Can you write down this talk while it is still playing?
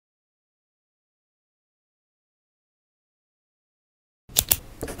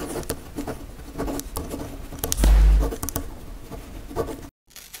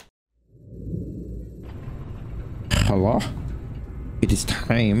Hello? It is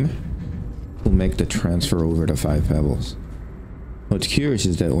time to make the transfer over to 5 Pebbles. What's curious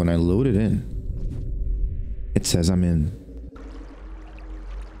is that when I load it in, it says I'm in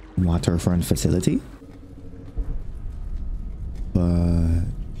waterfront facility. But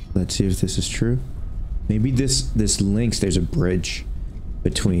let's see if this is true. Maybe this links, there's a bridge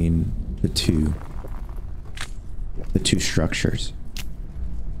between the two structures.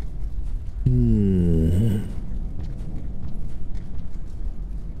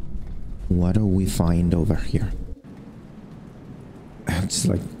 What do we find over here? It's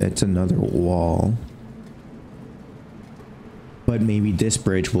like, it's another wall. But maybe this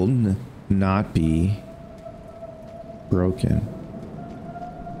bridge will not be broken.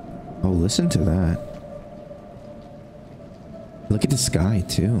 Oh, listen to that. Look at the sky,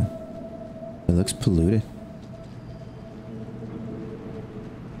 too. It looks polluted.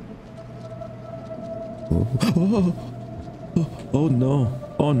 Oh no.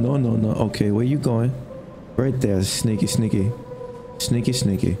 Oh no, no, no. Okay, where you going? Right there. Sneaky, sneaky. Sneaky,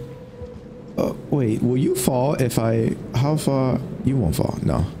 sneaky. Oh, wait. Will you fall if I... How far? You won't fall.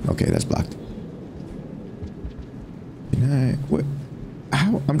 No. Okay, that's blocked. Can I... What?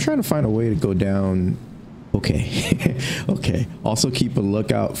 How? I'm trying to find a way to go down... Okay. Okay. Also keep a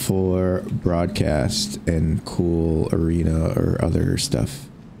lookout for broadcast and cool arena or other stuff.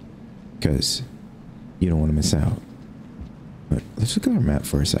 Because you don't want to miss out. But let's look at our map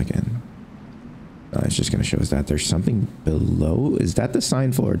for a second. It's just going to show us that there's something below. Is that the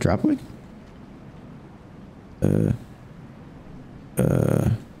sign for Dropwick?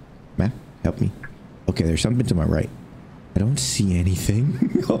 Map, help me. Okay, there's something to my right. I don't see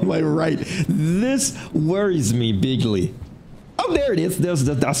anything on my right. This worries me bigly. Oh, there it is. That's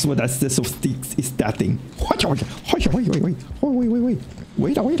that thing. Wait.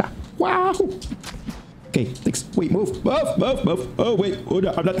 Wow. Okay, thanks. Wait, move. Move. Oh, wait. Oh,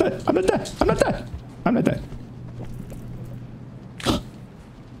 no, I'm not that.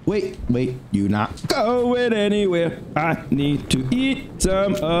 Wait. You not going anywhere. I need to eat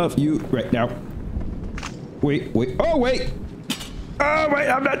some of you right now. Wait. Oh, wait.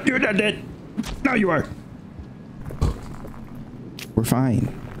 I'm not doing that. No, you are. We're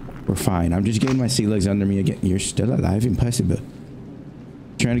fine. I'm just getting my sea legs under me again. You're still alive? Impossible.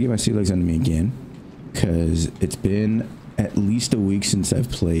 Trying to get my sea legs under me again. Because it's been at least a week since I've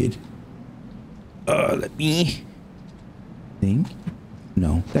played. Let me think.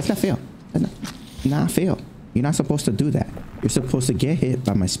 No, that's not fair. That's not fair. You're not supposed to do that. You're supposed to get hit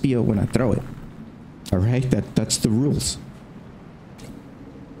by my spear when I throw it. All right, that's the rules.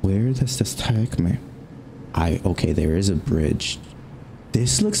 Where does this take me? Okay, there is a bridge.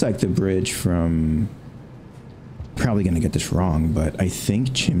 This looks like the bridge from... Probably gonna get this wrong, but I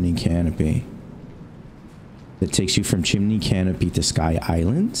think Chimney Canopy. That takes you from Chimney Canopy to Sky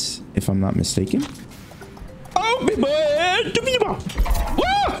Islands, if I'm not mistaken. Oh, baby!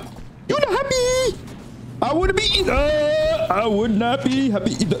 You're not happy! I wouldn't be either! I would not be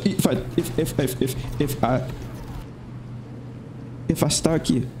happy either if I stalk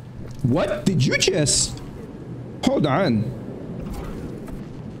you. What did you just... Hold on.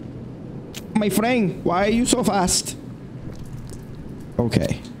 My friend, why are you so fast?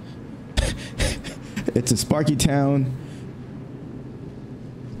 Okay. It's a Sparky town.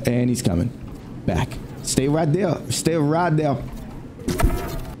 And he's coming back. Stay right there.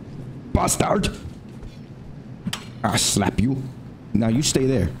 Bastard. I'll slap you. Now you stay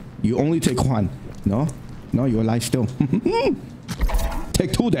there. You only take one. No, you're alive still.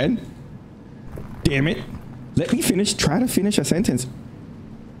 Take two then. Damn it. Let me finish. Try to finish a sentence.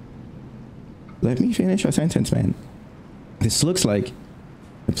 Let me finish a sentence, man. This looks like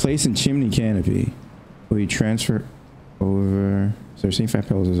a place in Chimney Canopy where you transfer over. So St. 5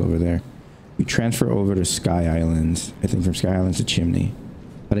 Pebbles is over there. You transfer over to Sky Islands. I think from Sky Islands to Chimney.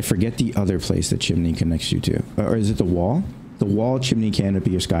 But I forget the other place that Chimney connects you to. Or is it the wall? The wall, Chimney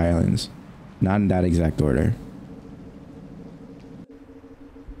Canopy, or Sky Islands. Not in that exact order.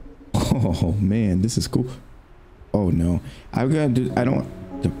 Oh man, this is cool. Oh no. I'm gonna do... I don't...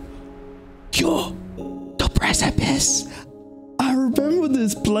 The precipice! I remember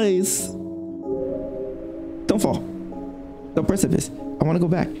this place. Don't fall. The precipice. I want to go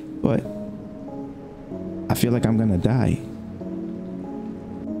back, but I feel like I'm gonna die.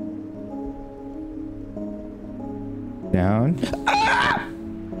 Down. Ah!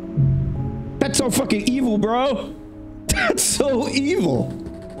 That's so fucking evil, bro. That's so evil.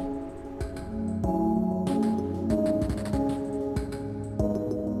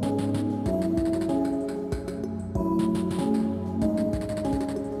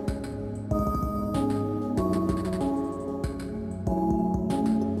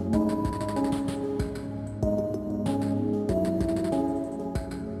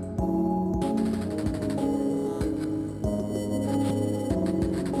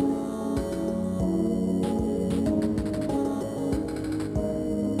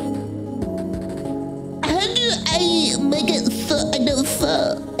 I don't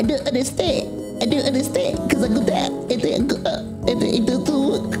fall. I don't understand. I don't understand. Because I go down and then I go up. And then it doesn't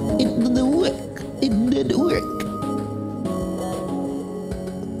work. It doesn't work. It doesn't work.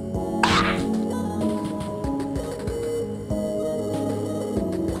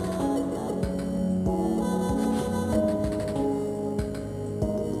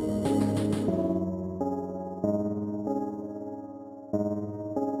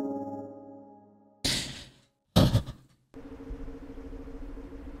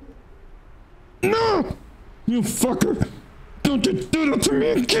 No! You fucker! Don't you do that to me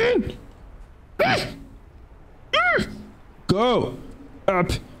again! Go!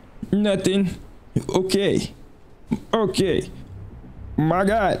 Up! Nothing. Okay. Okay. My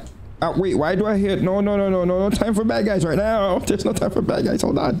God. Wait, why do I hear? No time for bad guys right now. There's no time for bad guys.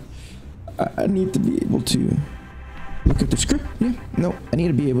 Hold on. I need to be able to look at the script. Yeah. No, I need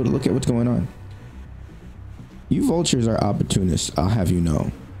to be able to look at what's going on. You vultures are opportunists, I'll have you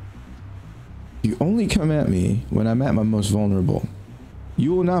know. You only come at me when I'm at my most vulnerable.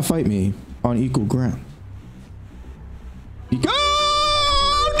 You will not fight me on equal ground. You go!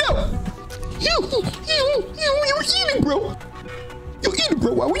 No! You're eating, bro. You're eating,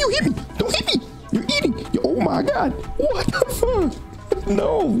 bro. Why will you hit me? Don't hit me. You're eating. Oh my God. What the fuck?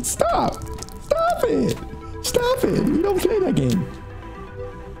 No, stop. Stop it. Stop it. We don't play that game.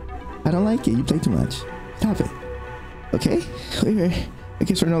 I don't like it. You play too much. Stop it. Okay? I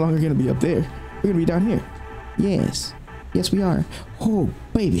guess we're no longer going to be up there. We're going to be down here. Yes. Yes, we are. Oh,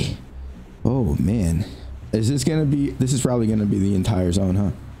 baby. Oh, man. Is this going to be... This is probably going to be the entire zone,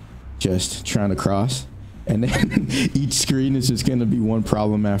 huh? Just trying to cross. And then each screen is just going to be one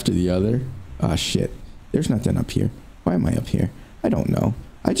problem after the other. Ah, shit. There's nothing up here. Why am I up here? I don't know.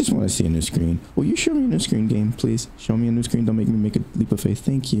 I just want to see a new screen. Will you show me a new screen, game, please? Show me a new screen. Don't make me make a leap of faith.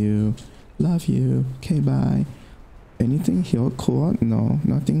 Thank you. Love you. Okay, bye. Anything here cool? No,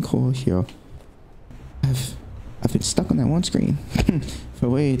 nothing cool here. I've been stuck on that one screen for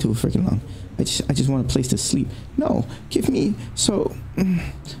way too freaking long. I just want a place to sleep. No, give me. So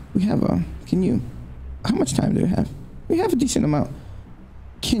we have a. Can you? How much time do we have? We have a decent amount.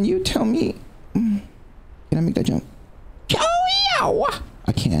 Can you tell me? Can I make that jump? Oh,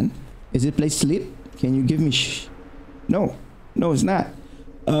 I can. Is it place to sleep? Can you give me? No, no, it's not.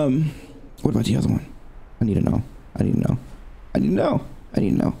 What about the other one? I need to know. I need to know. I need to know. I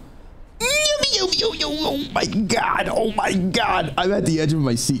need to know. Oh my God. Oh my God. I'm at the edge of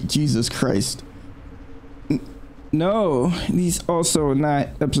my seat. Jesus Christ. No, these also not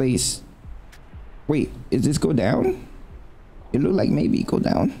a place. Wait, is this go down? It look like maybe go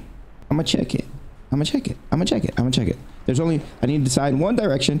down. I'm gonna check it. I'm gonna check it. I'm gonna check it. I'm gonna check it. There's only, I need to decide one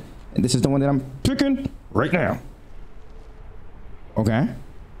direction, and this is the one that I'm picking right now. Okay.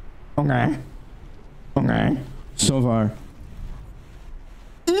 Okay. Okay. So far.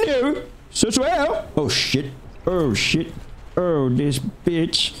 No. So well. Oh shit. Oh shit. Oh, this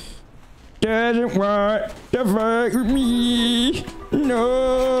bitch doesn't want to fuck with me.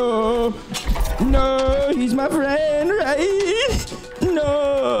 No. No, he's my friend, right?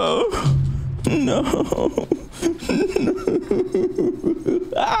 No. No. No.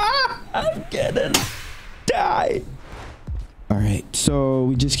 Ah, I'm gonna die. All right, so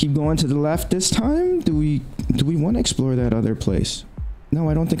we just keep going to the left this time. Do we want to explore that other place? No,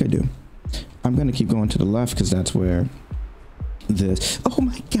 I don't think I do. I'm gonna keep going to the left because that's where this. Oh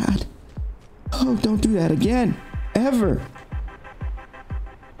my God! Oh, don't do that again, ever.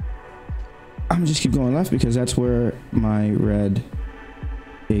 I'm just keep going left because that's where my red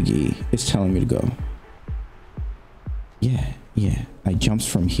Iggy is telling me to go. Yeah, yeah. I jumps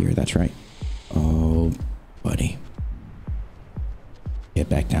from here. That's right. Oh, buddy. Get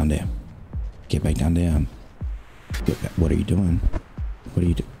back down there. Get back down there. Get back. What are you doing? What are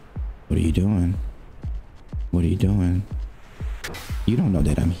you doing? What are you doing? What are you doing? You don't know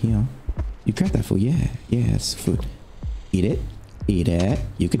that I'm here. You grab that food. Yeah, yeah, it's food. Eat it. Eat it.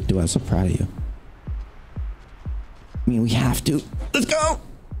 You could do it. I'm so proud of you. I mean, we have to. Let's go.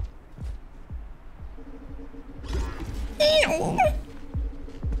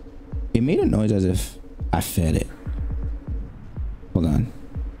 It made a noise as if I fed it. Hold on.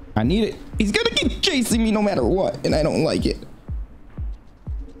 I need it. He's gonna keep chasing me no matter what, and I don't like it.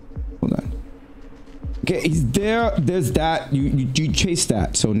 Hold on. Okay, he's there. There's that. You chase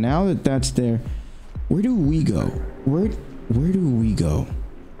that. So now that that's there, where do we go? Where do we go?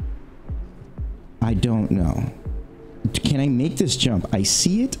 I don't know. Can I make this jump? I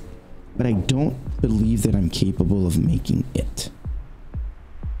see it, but I don't believe that I'm capable of making it.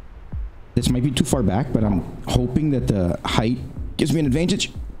 This might be too far back, but I'm hoping that the height gives me an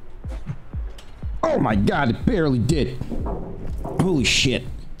advantage. Oh my God, it barely did. Holy shit.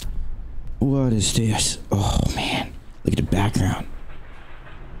 What is this? Oh man. Look at the background.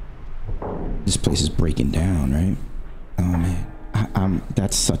 This place is breaking down, right? Oh man.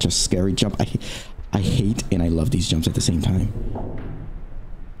 That's such a scary jump. I hate and I love these jumps at the same time.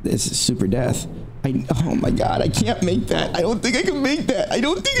 This is super death. Oh my god, I can't make that. I don't think I can make that. I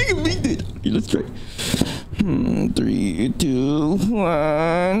don't think I can make it. Okay, let's try. 3, 2,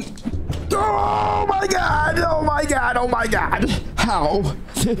 1. Oh my god! Oh my god! Oh my god! How?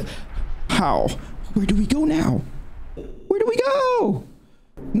 How? Where do we go now? Where do we go?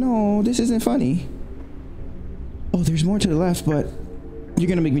 No, this isn't funny. Oh, there's more to the left, but you're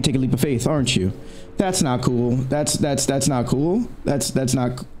gonna make me take a leap of faith, aren't you? That's not cool. That's not cool. That's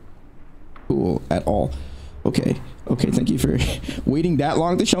not cool at all. Okay, thank you for waiting that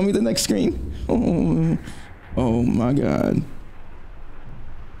long to show me the next screen. Oh my god.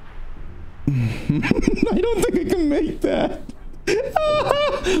 I don't think I can make that.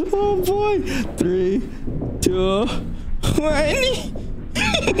 Oh boy. 3, 2, 1.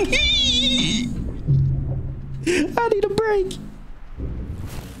 I need a break.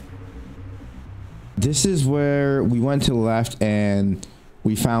 This is where we went to the left and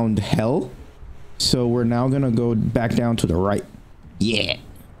we found hell. So we're now gonna go back down to the right. Yeah.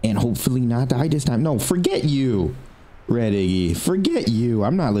 And hopefully not die this time. No, forget you. Ready. Forget you.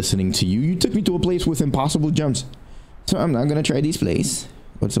 I'm not listening to you. You took me to a place with impossible jumps. So I'm not gonna try this place.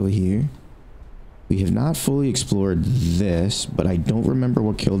 What's over here? We have not fully explored this, but I don't remember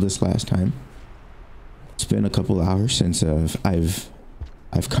what killed us last time. It's been a couple hours since I've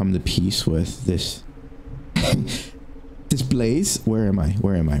come to peace with this this blaze. Where am I?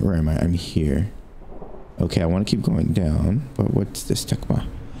 I'm here. Okay, I want to keep going down, but what's this Tekma?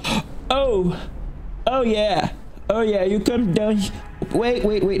 Oh yeah, you come down. Wait,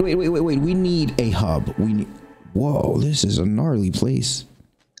 we need a hub. Whoa, this is a gnarly place.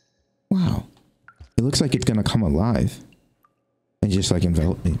 Wow, it looks like it's gonna come alive and just like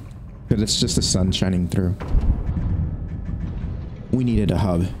envelop me, but it's just the sun shining through. We needed a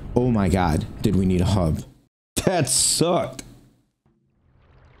hub. Oh my god, did we need a hub? That sucked.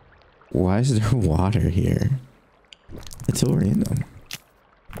 Why is there water here? It's so random.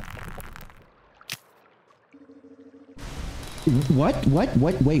 What? Wait,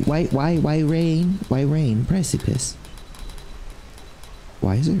 why rain? Why rain? Precipice.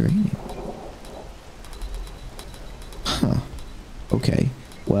 Why is it raining? Huh. Okay.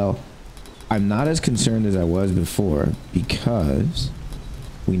 Well, I'm not as concerned as I was before because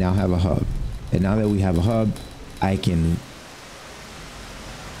we now have a hub. And now that we have a hub,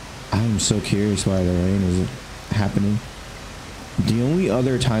 I'm so curious why the rain is happening. The only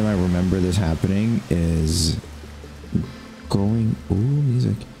other time I remember this happening is going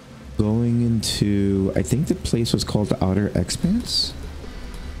into, I think the place was called the Outer Expanse.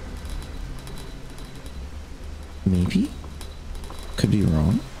 Maybe? Could be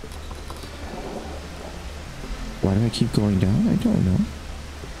wrong. Why do I keep going down? I don't know.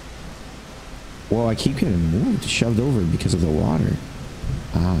 Well, I keep getting moved, shoved over because of the water.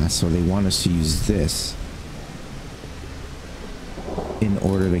 Ah, so they want us to use this in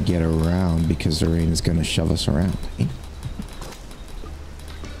order to get around because the rain is going to shove us around. Eh?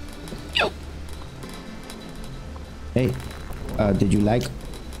 Hey, did you like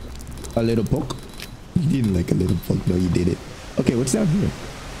a little poke? You didn't like a little poke. No, you didn't. Okay, what's down here?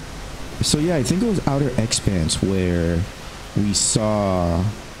 So yeah, I think it was Outer Expanse where we saw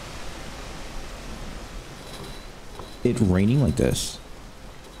it raining like this.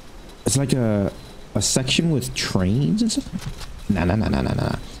 It's like a section with trains and stuff.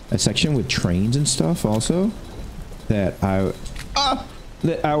 Nah. A section with trains and stuff also that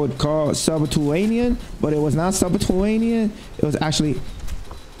I would call subterranean, but it was not subterranean. It was actually,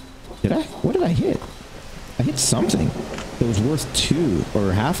 what did I hit? I hit something. It was worth 2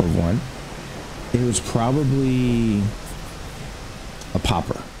 or half of 1. It was probably a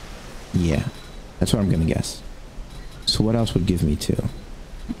popper. Yeah, that's what I'm gonna guess. So what else would give me 2?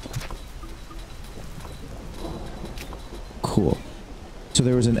 Cool. So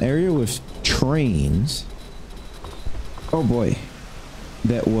there was an area with trains. Oh boy.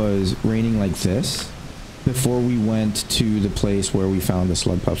 That was raining like this before we went to the place where we found the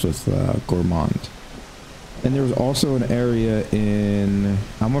slug pups with Gourmand. And there was also an area in,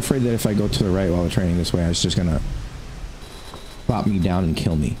 I'm afraid that if I go to the right while training this way, it's just gonna plop me down and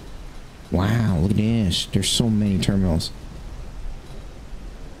kill me. Wow, look at this. There's so many terminals.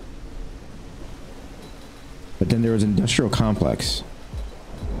 But then there was industrial complex.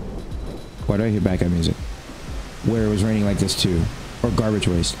 Why do I hear background music? Where it was raining like this too. Or garbage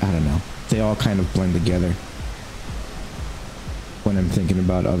waste, I don't know. They all kind of blend together. when I'm thinking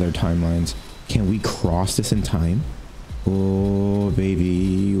about other timelines. Can we cross this in time? Oh,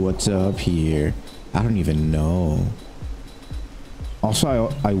 baby, what's up here? I don't even know.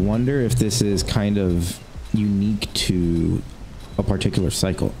 Also, I wonder if this is kind of unique to a particular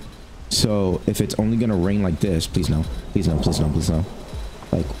cycle. So if it's only gonna rain like this, please no, please no, please no, please no.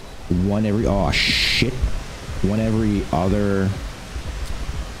 Like one every, oh shit. One every other.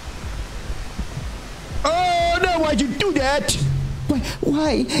 Oh no, why'd you do that?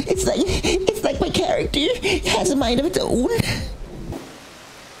 Why? It's like my character has a mind of its own.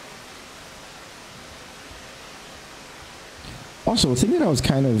 Also, a thing that I was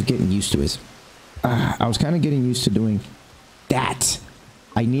kind of getting used to is, I was kind of getting used to doing that.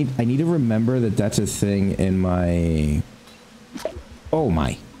 I need to remember that that's a thing in my, oh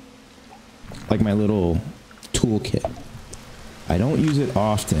my, like my little toolkit. I don't use it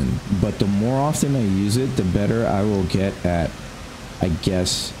often, but the more often I use it, the better I will get at, I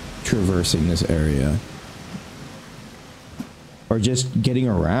guess, traversing this area. Or just getting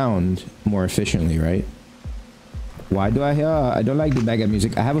around more efficiently, right? Why do I hear? I don't like the background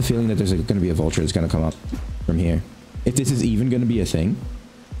music. I have a feeling that there's going to be a vulture that's going to come up from here. If this is even going to be a thing.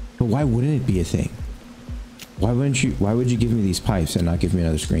 But why wouldn't it be a thing? Why wouldn't you? Why would you give me these pipes and not give me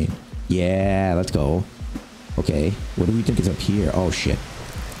another screen? Yeah, let's go. Okay, what do we think is up here? Oh shit.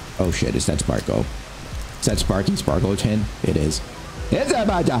 Oh shit, is that Sparko? Is that Sparky Sparkleton? It is. It's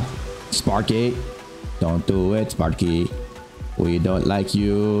a Sparky. Don't do it, Sparky. We don't like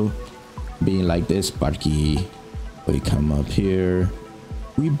you being like this, Sparky. We come up here.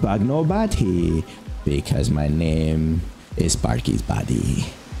 We bug nobody because my name is Sparky's Body.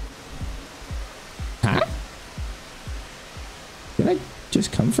 Huh? Did I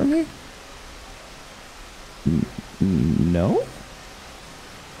just come from here? No?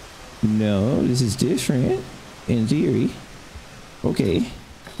 No, this is different in theory. Okay,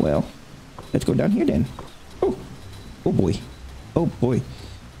 well, let's go down here then. Oh, oh boy. Oh boy.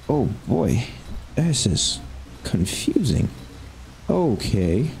 Oh boy. This is confusing.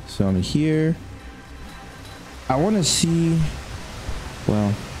 Okay, so I'm here. I want to see,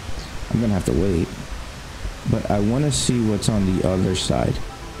 well, I'm gonna have to wait, but I want to see what's on the other side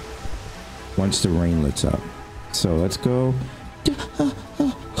once the rain lets up. So let's go.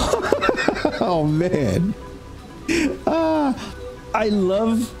 Oh man, I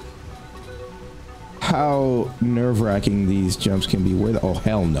love how nerve-wracking these jumps can be. Where the, oh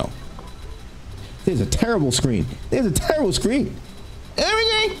hell no, there's a terrible screen. There's a terrible screen.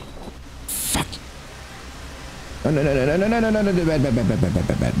 Everything. Fuck. No, no, no, no, no, no, no, no, no, no, bad, bad, bad, bad, bad,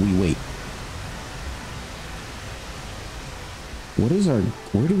 bad, bad. We wait. What is our,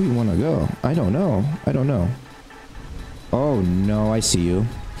 where do we want to go? I don't know. I don't know. Oh no, I see you.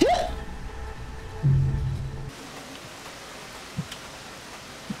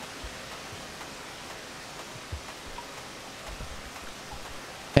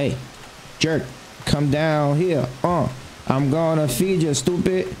 Hey, jerk, come down here. I'm gonna feed you,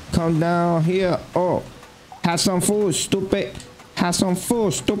 stupid. Come down here. Oh, have some food, stupid. Have some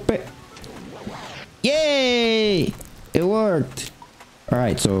food, stupid. Yay! It worked. All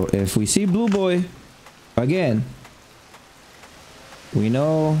right, so if we see Blue Boy again, we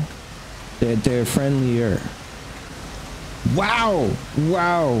know that they're friendlier. Wow!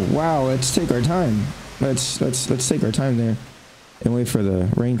 Wow! Wow! Let's take our time. Let's take our time there and wait for the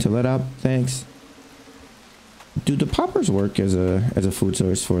rain to let up. Thanks. Do the poppers work as a food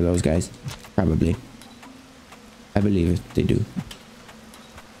source for those guys? Probably. I believe it. They do.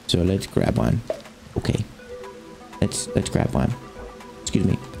 So let's grab one. Okay. Let's grab one. Excuse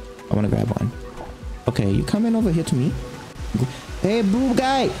me. I want to grab one. Okay, you coming over here to me? Hey, blue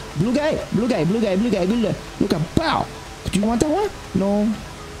guy, blue guy, blue guy, blue guy, blue guy, blue guy. Look at pow. Do you want that one? No,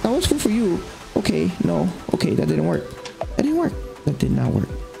 that was food for you. Okay, no. Okay, that didn't work. That didn't work. That did not work.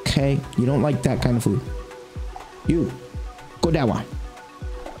 Okay, you don't like that kind of food. You go that one.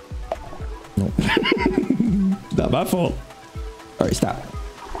 No. Not my fault. All right, stop.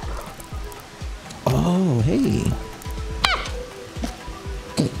 Oh, hey.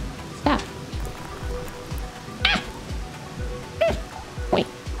 Okay, stop. Wait.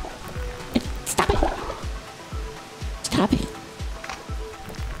 Stop it. Stop it.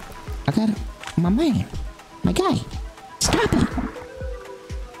 I got it. My man. My guy. Stop it.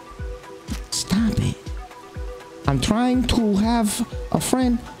 Stop it. I'm trying to have a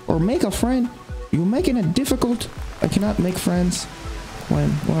friend or make a friend. You're making it difficult. I cannot make friends when,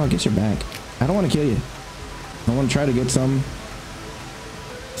 well, I guess you're back. I don't want to kill you. I want to try to get some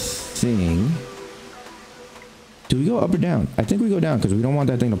thing. Do we go up or down? I think we go down because we don't want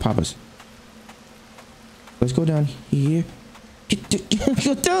that thing to pop us. Let's go down here.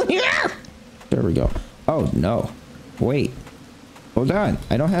 Get down here! There we go. Oh, no. Wait. Hold on.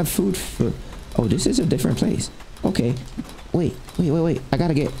 I don't have food for... Oh, this is a different place. Okay. Wait. I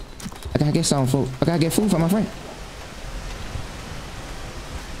gotta get some food. I gotta get food for my friend.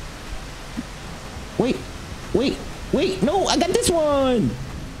 Wait. No, I got this one.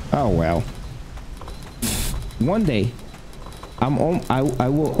 Oh, well. One day, I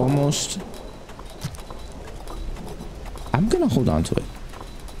will almost... I'm gonna hold on to it.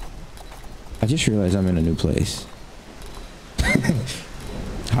 I just realized I'm in a new place.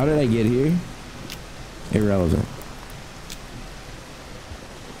 How did I get here? Irrelevant.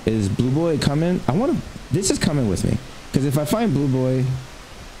 Is Blue Boy coming? This is coming with me. Because if I find Blue Boy...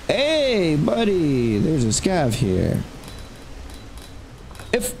 Hey, buddy! There's a scav here.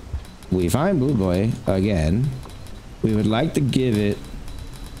 If we find Blue Boy again, we would like to give it...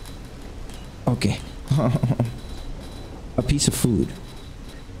 Okay. A piece of food.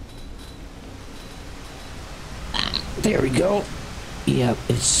 There we go. Yeah,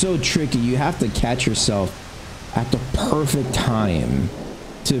 it's so tricky. You have to catch yourself at the perfect time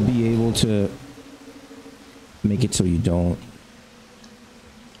to be able to make it so you don't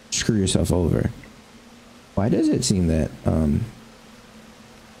screw yourself over. Why does it seem that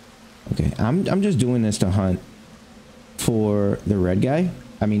okay, I'm just doing this to hunt for the red guy.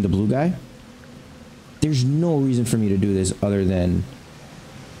 I mean the blue guy. There's no reason for me to do this other than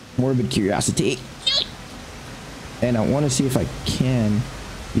morbid curiosity. And I want to see if I can.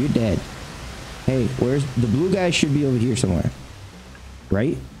 You're dead. Hey, where's the blue guy? Should be over here somewhere.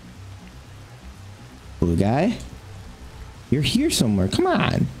 Right? Blue guy? You're here somewhere. Come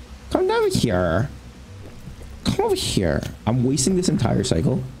on. Come over here. Come over here. I'm wasting this entire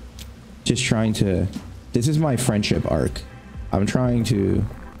cycle just trying to... This is my friendship arc. I'm trying to...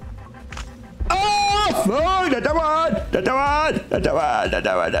 Oh! No! Not that one! Not that one! Not that one! Not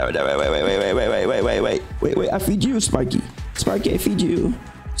that one! Wait. I feed you, Sparky. Sparky, I feed you.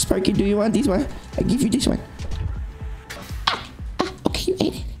 Sparky, do you want this one? I give you this one. Okay, you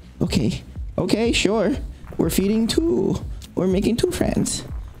ate it. Okay, sure. We're feeding two. We're making two friends.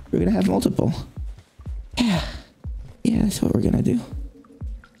 We're gonna have multiple. Yeah, that's what we're gonna do.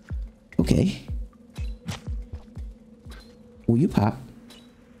 Okay. Will you pop?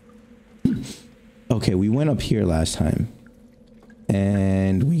 Okay, we went up here last time.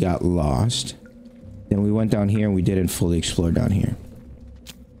 And we got lost. Then we went down here and we didn't fully explore down here.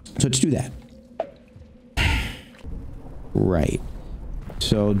 So let's do that. Right.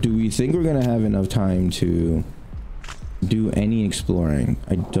 So do we think we're gonna have enough time to do any exploring?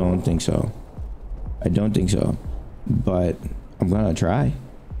 I don't think so. But I'm gonna try.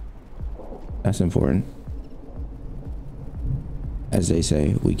 That's important. As they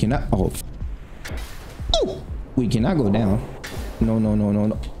say, we cannot... Oh. We cannot go down.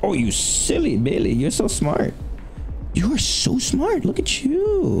 No. Oh, you silly Billy. You're so smart. You are so smart. Look at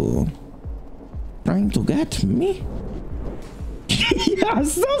you. Trying to get me. Yeah,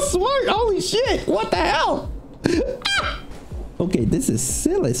 so smart. Holy shit. What the hell? Okay, this is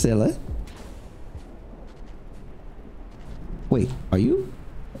silly. Wait, are you?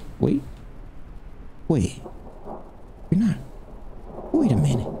 Wait. You're not. Wait a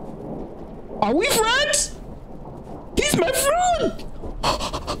minute. Are we friends? He's my friend!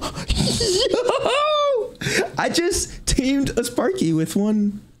 Yo! I just tamed a Sparky with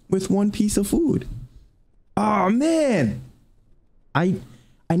one piece of food. Oh man. I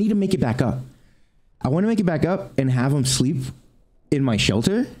need to make it back up. I want to make it back up and have him sleep in my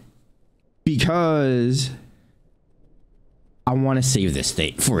shelter because I want to save this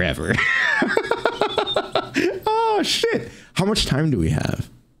state forever. Oh shit. How much time do we have?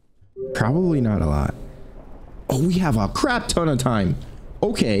 Probably not a lot. Oh, we have a crap ton of time.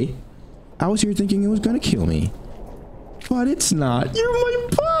 Okay. I was here thinking it was gonna kill me. But it's not. You're my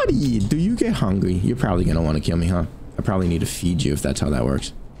buddy. Do you get hungry? You're probably gonna want to kill me, huh? I probably need to feed you if that's how that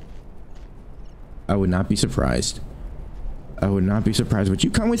works. I would not be surprised. But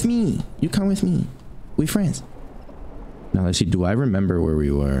you come with me. We friends. Now let's see. Do I remember where we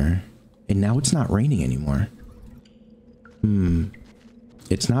were? And now it's not raining anymore.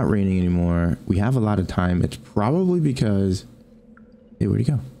 It's not raining anymore. We have a lot of time. It's probably because... Hey, where'd he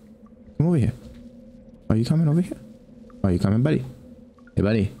go? Come over here. Are you coming over here? Are you coming, buddy? Hey,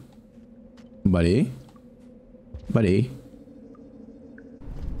 buddy. Buddy.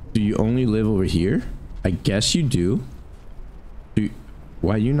 Do you only live over here? I guess you do.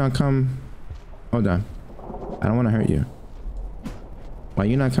 Why you not come? Hold on. I don't want to hurt you. Why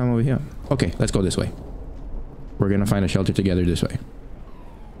you not come over here? Okay, let's go this way. We're gonna find a shelter together this way.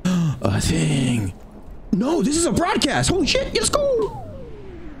 A thing. No, this is a broadcast. Holy shit. Let's go.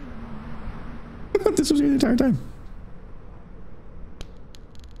 This was here the entire time.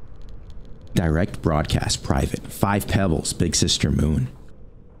 Direct broadcast, private. 5 Pebbles, Big Sister Moon.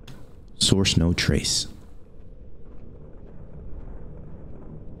 Source no trace.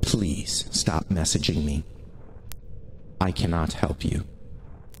 Please stop messaging me. I cannot help you.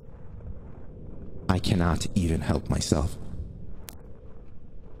 I cannot even help myself.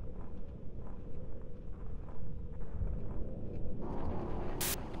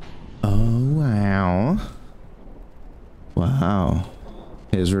 Oh, wow. Wow.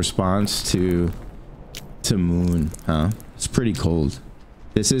 His response to Moon, huh? It's pretty cold.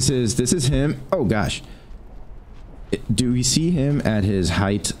 This is him. Oh gosh. Do we see him at his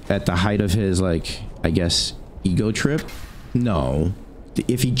height, at the height of his, like, I guess, ego trip? No.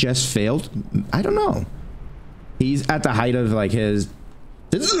 If he just failed, I don't know. He's at the height of, like, his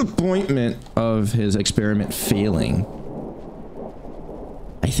disappointment of his experiment failing.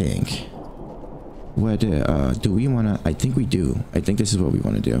 I think. What, do we want to? I think we do. I think this is what we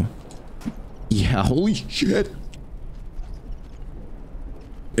want to do. Yeah, holy shit.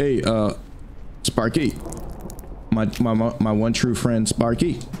 Hey, Sparky. My one true friend,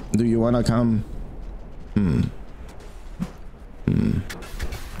 Sparky. Do you want to come?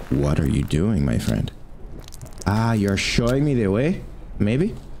 What are you doing, my friend? Ah, you're showing me the way?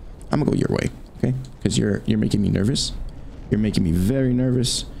 Maybe? I'm gonna go your way, okay? Because you're making me nervous. You're making me very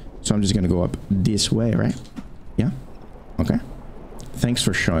nervous. So I'm just gonna go up this way, right? Yeah? Okay. Thanks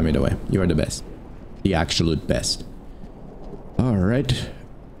for showing me the way. You are the best. The absolute best. Alright.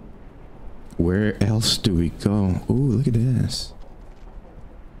 Where else do we go? Oh, look at this.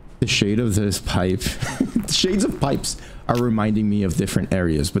 The shade of this pipe. The shades of pipes are reminding me of different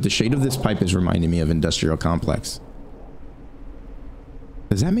areas, but the shade of this pipe is reminding me of industrial complex.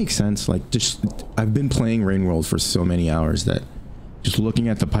 Does that make sense? Like, just, I've been playing Rain World for so many hours that just looking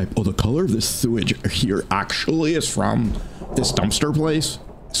at the pipe, oh, the color of this sewage here actually is from this dumpster place.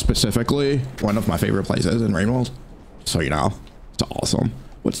 Specifically, one of my favorite places in Rain World. So, you know, it's awesome.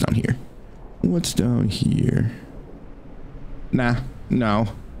 What's down here? What's down here? Nah, no.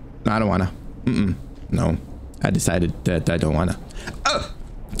 I don't wanna. No. I decided that I don't wanna.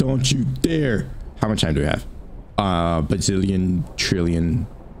 Don't you dare. How much time do we have? Bazillion, trillion,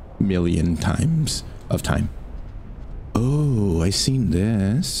 million times of time. Oh, I seen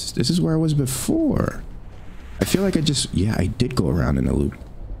this. This is where I was before. I feel like yeah, I did go around in a loop.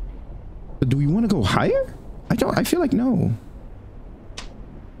 But do we want to go higher? I feel like no.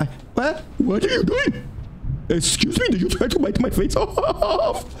 What are you doing? Excuse me, did you try to bite my face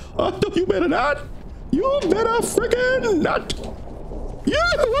off? No, you better not. You better freaking not. Yeah,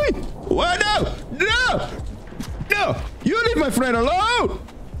 wait. What? No. No. No. You leave my friend alone.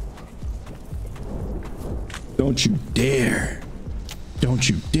 Don't you dare. Don't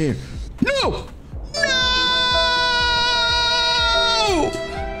you dare. No. No.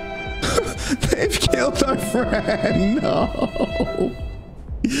 They've killed our friend. No.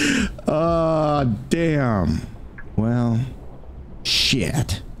 Damn. Well,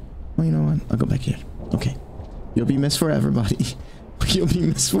 shit. Well, you know what? I'll go back here. Okay. You'll be missed forever, buddy. You'll be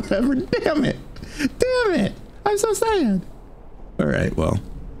missed forever. Damn it. Damn it. I'm so sad. All right. Well,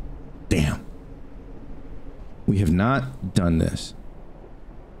 damn. We have not done this.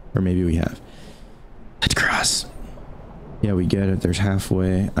 Or maybe we have. Let's cross. Yeah, we get it. There's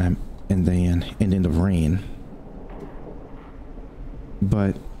halfway. And then in the rain.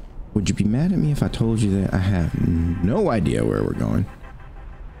 But would you be mad at me if I told you that I have no idea where we're going?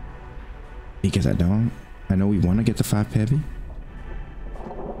 Because I don't. I know we want to get to 5 Pebby,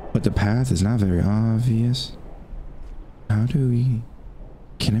 but the path is not very obvious. How do we...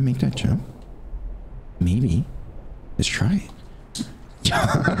 Can I make that jump? Maybe. Let's try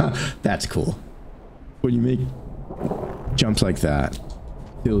it. That's cool. When you make jumps like that,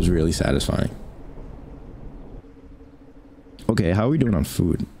 feels really satisfying. Okay, how are we doing on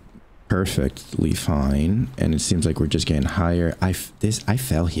food? Perfectly fine. And it seems like we're just getting higher. I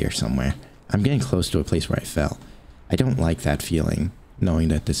fell here somewhere. I'm getting close to a place where I fell. I don't like that feeling, knowing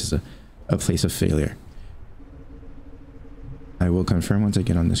that this is a place of failure. I will confirm once I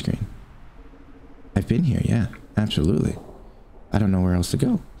get on the screen. I've been here, yeah, absolutely. I don't know where else to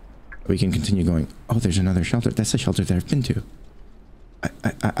go. We can continue going. Oh, there's another shelter. That's a shelter that I've been to.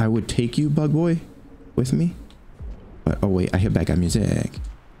 I would take you, Bug Boy, with me. But, oh wait, I hear background music.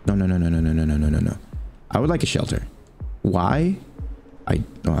 No. I would like a shelter. Why? I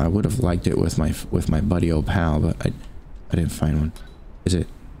would have liked it with my buddy old pal, but I didn't find one. Is it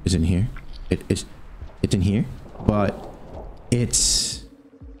in here? It's in here, but it's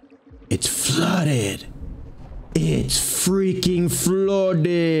flooded. It's freaking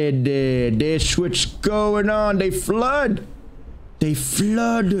flooded. There's what's going on. They flood. They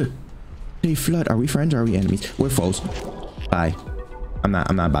flood. They flood. Are we friends or are we enemies? We're foes. Bye. I'm not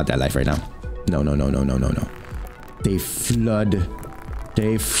about that life right now. No. They flood.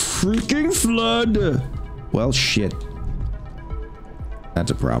 They freaking flood. Well, shit.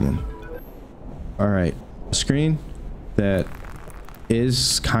 That's a problem. All right. A screen that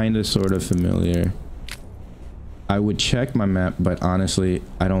is kind of sort of familiar. I would check my map, but honestly,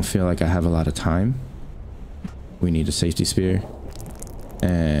 I don't feel like I have a lot of time. We need a safety spear.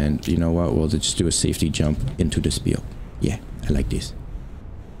 And you know what? We'll just do a safety jump into the spiel. Yeah, I like this.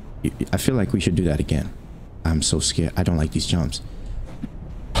 I feel like we should do that again. I'm so scared. I don't like these jumps.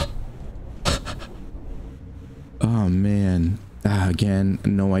 Oh, man. Again,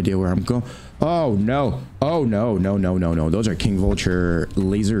 no idea where I'm going. Oh, no. Oh, no. Those are King Vulture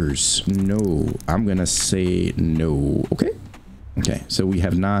lasers. No. I'm going to say no. Okay. Okay. So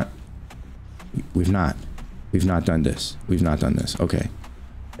we've not done this. We've not done this. Okay.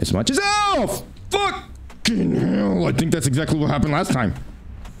 As much as... Oh, fucking hell. I think that's exactly what happened last time.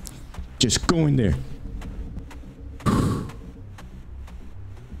 Just go in there.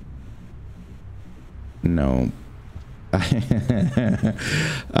 No.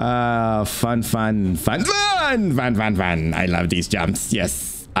 Fun. I love these jumps.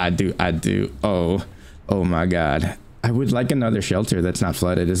 Yes, I do. Oh my God. I would like another shelter that's not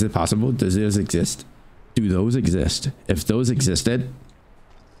flooded. Is it possible? Does those exist? Do those exist? If those existed,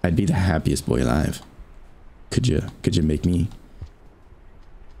 I'd be the happiest boy alive. Could you make me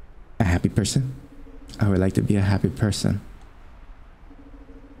a happy person? I would like to be a happy person.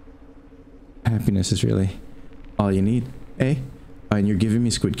 Happiness is really all you need, eh? And you're giving me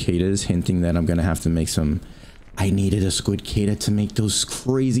squid catas, hinting that I'm gonna have to make some... I needed a squid cata to make those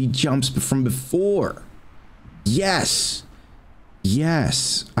crazy jumps from before. Yes,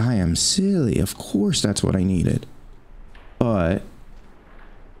 I am silly. Of course that's what I needed. But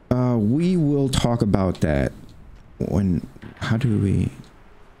we will talk about that when...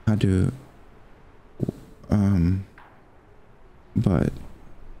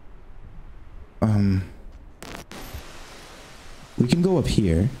 we can go up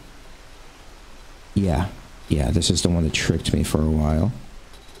here. Yeah, this is the one that tricked me for a while.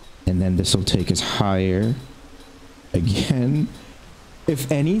 And then this will take us higher. Again,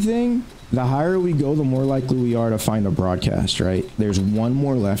 if anything, the higher we go, the more likely we are to find a broadcast, right? There's one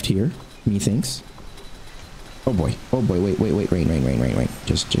more left here, methinks. Oh boy, wait, rain.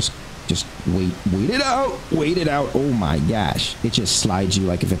 Just wait it out. Oh my gosh, it just slides you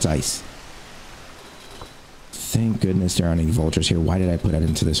like if it's ice. Thank goodness there aren't any vultures here. Why did I put that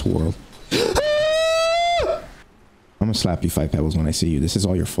into this world? I'm gonna slap you 5 pebbles when I see you. This is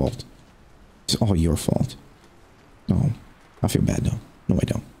all your fault. It's all your fault. No, I feel bad though. No, I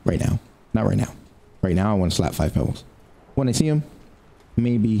don't. Right now. Not right now. Right now, I want to slap 5 pebbles. When I see him,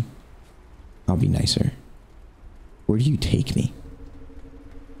 maybe I'll be nicer. Where do you take me?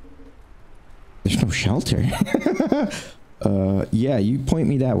 There's no shelter. Yeah, you point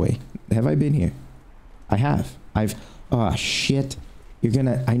me that way. Have I been here? I have. Oh shit.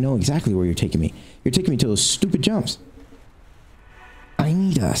 I know exactly where you're taking me. You're taking me to those stupid jumps. I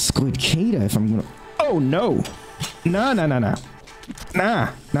need a squid cata if I'm gonna... Oh no. Nah.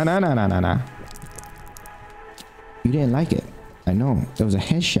 You didn't like it. I know. That was a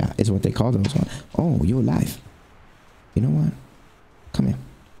headshot is what they call those ones. Oh, you're alive. You know what? Come here.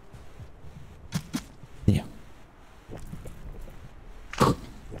 Yeah.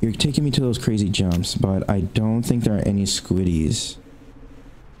 You're taking me to those crazy jumps, but I don't think there are any squiddies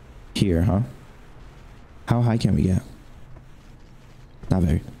here, huh? How high can we get? Not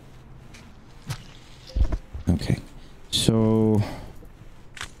very. Okay. So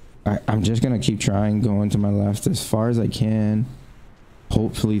I'm just gonna keep trying, going to my left as far as I can.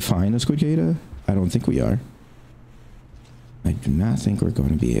 Hopefully find a squid cata. I don't think we are. I do not think we're going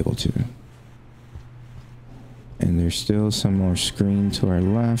to be able to. And there's still some more screen to our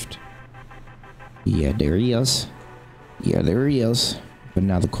left. Yeah, there he is. Yeah, there he is. But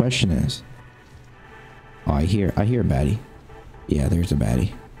now the question is... Oh, I hear a baddie. Yeah, there's a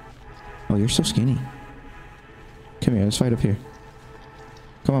baddie. Oh, you're so skinny. Come here, let's fight up here.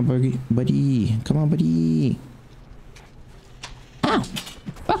 Come on, buddy. Come on, buddy. Ow!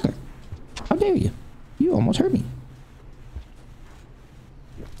 Fucker. How dare you? You almost hurt me.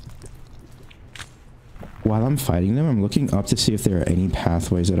 While I'm fighting them, I'm looking up to see if there are any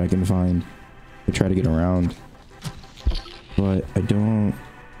pathways that I can find to try to get around. But I don't...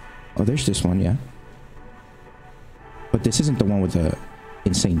 Oh, there's this one, yeah. But this isn't the one with the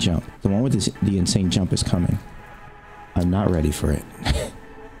insane jump. The one with the insane jump is coming. I'm not ready for it.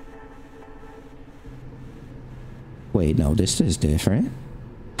 Wait, no, this is different.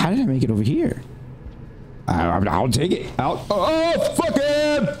 How did I make it over here? I'll take it. Oh, fuck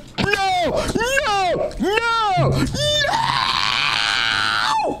him! No! No! No!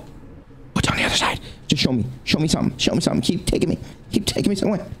 No! What's on the other side? Just show me. Show me something. Show me something. Keep taking me. Keep taking me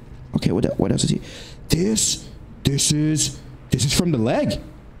somewhere. Okay, what else is he? This is from the leg.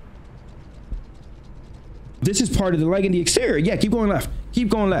 This is part of the leg in the exterior. Yeah, keep going left. Keep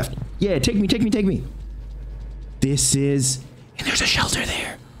going left. Yeah, take me, take me, take me. This is, and there's a shelter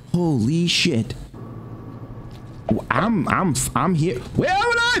there. Holy shit. I'm here. Wait, I'm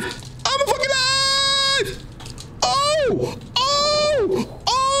alive! I'm fucking alive! Oh! Oh!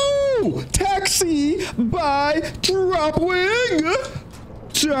 Oh! Taxi by Dropwig!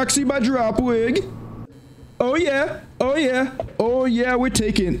 Taxi by Dropwig. Oh yeah. Oh yeah. Oh yeah, we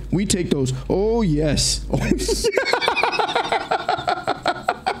take those. Oh yes. Oh yeah.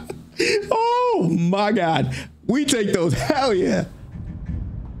 Oh my god. We take those. Hell yeah.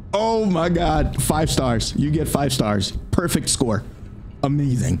 Oh my god. 5 stars. You get 5 stars. Perfect score.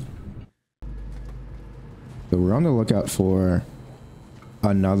 Amazing. So we're on the lookout for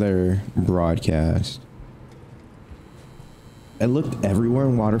another broadcast. I looked everywhere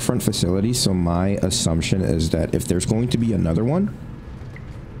in waterfront facilities, so my assumption is that if there's going to be another one,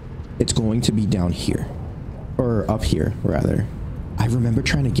 it's going to be down here. Or up here, rather. I remember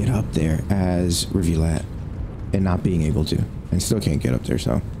trying to get up there as Rivulet and not being able to. I still can't get up there,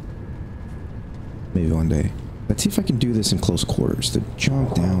 so maybe one day. Let's see if I can do this in close quarters. The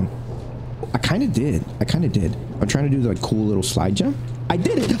jump down. I kind of did. I kind of did. I'm trying to do the like, cool little slide jump. I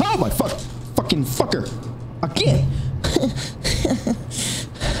did it. Oh my fucking fucker. Again.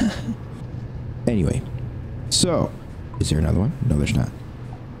 Anyway, so is there another one? No, there's not.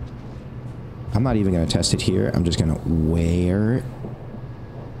 I'm not even gonna test it here. I'm just gonna wear.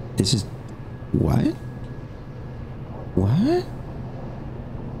 This is what? What?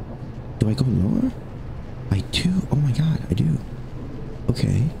 Do I go lower? I do. Oh my god, I do.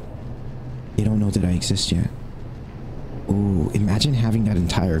 Okay. They don't know that I exist yet. Oh, imagine having that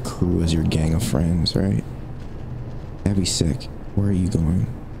entire crew as your gang of friends, right? That'd be sick. Where are you going?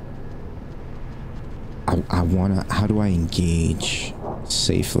 I wanna... How do I engage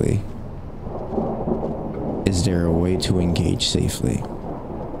safely? Is there a way to engage safely?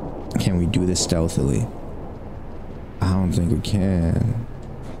 Can we do this stealthily? I don't think we can.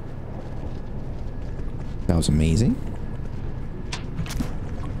 That was amazing.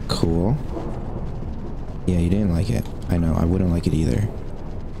 Cool. Yeah, you didn't like it. I know. I wouldn't like it either.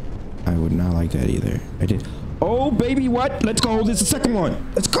 I would not like that either. I did... Oh, baby, what? Let's go. This is the second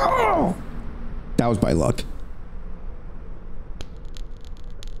one. Let's go. That was by luck.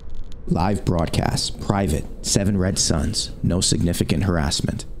 Live broadcast. Private. 7 red suns. No significant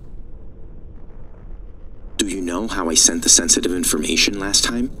harassment. Do you know how I sent the sensitive information last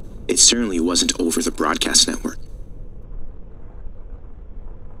time? It certainly wasn't over the broadcast network.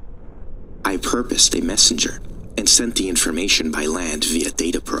 I purposed a messenger and sent the information by land via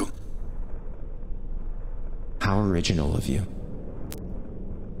DataPro. How original of you.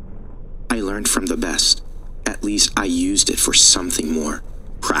 I learned from the best. At least I used it for something more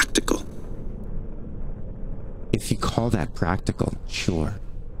practical. If you call that practical, sure.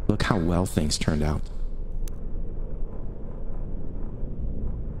 Look how well things turned out.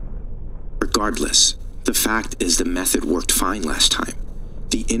 Regardless, the fact is the method worked fine last time.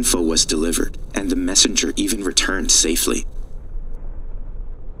 The info was delivered, and the messenger even returned safely.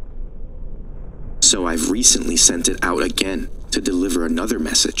 So I've recently sent it out again to deliver another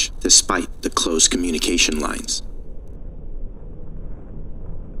message, despite the closed communication lines.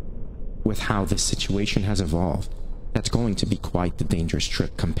 With how this situation has evolved, that's going to be quite the dangerous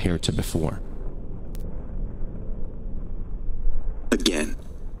trip compared to before. Again,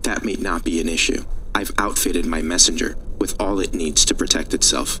 that may not be an issue. I've outfitted my messenger with all it needs to protect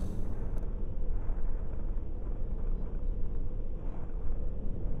itself.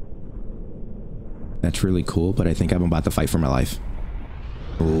 That's really cool, but I think I'm about to fight for my life.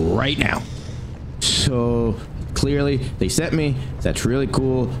 Right now. So, clearly, they sent me. That's really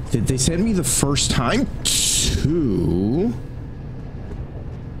cool. Did they send me the first time? To...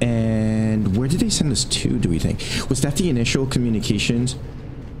 And where did they send us to, do we think? Was that the initial communications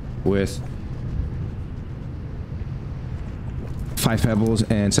with 5 pebbles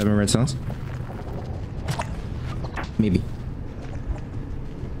and 7 red suns? Maybe.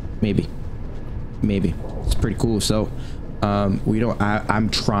 Maybe. Maybe. It's pretty cool. So, I'm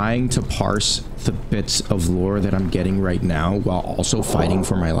trying to parse the bits of lore that I'm getting right now while also fighting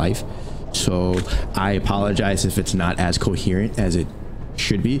for my life. So I apologize if it's not as coherent as it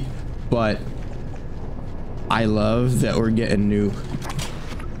should be, but I love that we're getting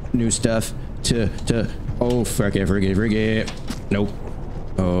new stuff to oh, forget. Nope.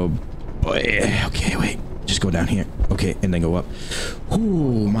 Oh boy. Okay, wait. Just go down here. Okay, and then go up. Oh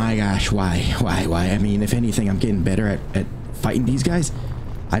my gosh, why? I mean, if anything, I'm getting better at fighting these guys.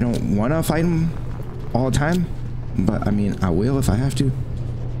 I don't want to fight them all the time, but I mean, I will if I have to.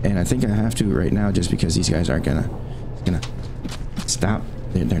 And I think I have to right now just because these guys aren't gonna stop.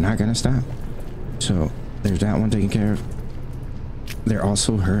 They're not gonna stop. So there's that one taken care of. They're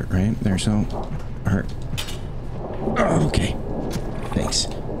also hurt, right? They're so hurt. Oh, okay. Thanks.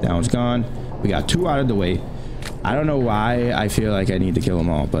 That one's gone. We got 2 out of the way. I don't know why I feel like I need to kill them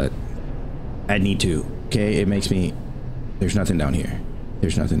all, but I need to. Okay, it makes me... There's nothing down here.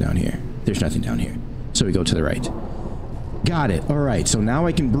 There's nothing down here. There's nothing down here. So we go to the right. Got it. All right, so now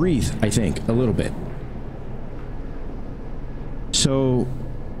I can breathe, I think, a little bit. So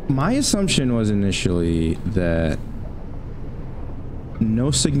my assumption was initially that no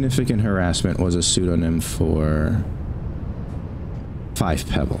significant harassment was a pseudonym for 5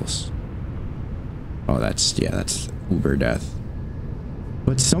 Pebbles. Oh, that's uber death.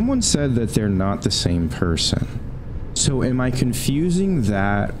 But someone said that they're not the same person. So am I confusing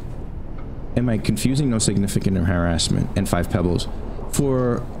that? Am I confusing no significant harassment and 5 Pebbles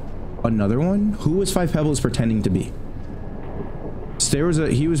for another one? Who was 5 Pebbles pretending to be? So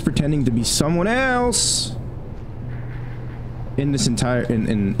he was pretending to be someone else in this entire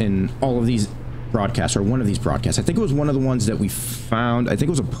in all of these broadcasts, or one of these broadcasts. I think it was one of the ones that we found. I think it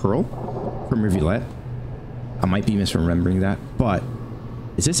was a pearl from Rivulet. I might be misremembering that, but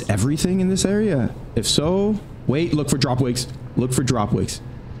is this everything in this area? If so, wait, look for drop wigs. Look for drop wigs.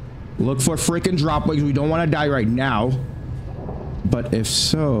 Look for freaking drop wigs. We don't want to die right now. But if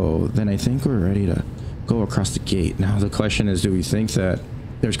so, then I think we're ready to go across the gate. Now the question is, do we think that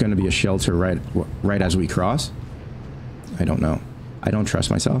there's going to be a shelter right as we cross? I don't know. I don't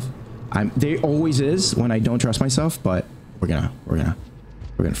trust myself. There always is when I don't trust myself, but we're gonna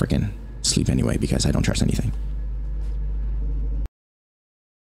freaking sleep anyway because I don't trust anything.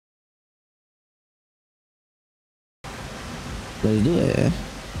 Let's do it.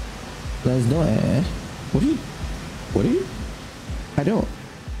 Let's do it. What are you? I don't.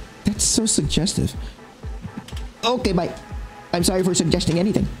 That's so suggestive. Okay, bye. I'm sorry for suggesting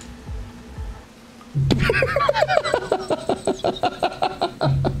anything.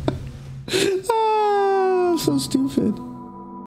 Ah, so stupid.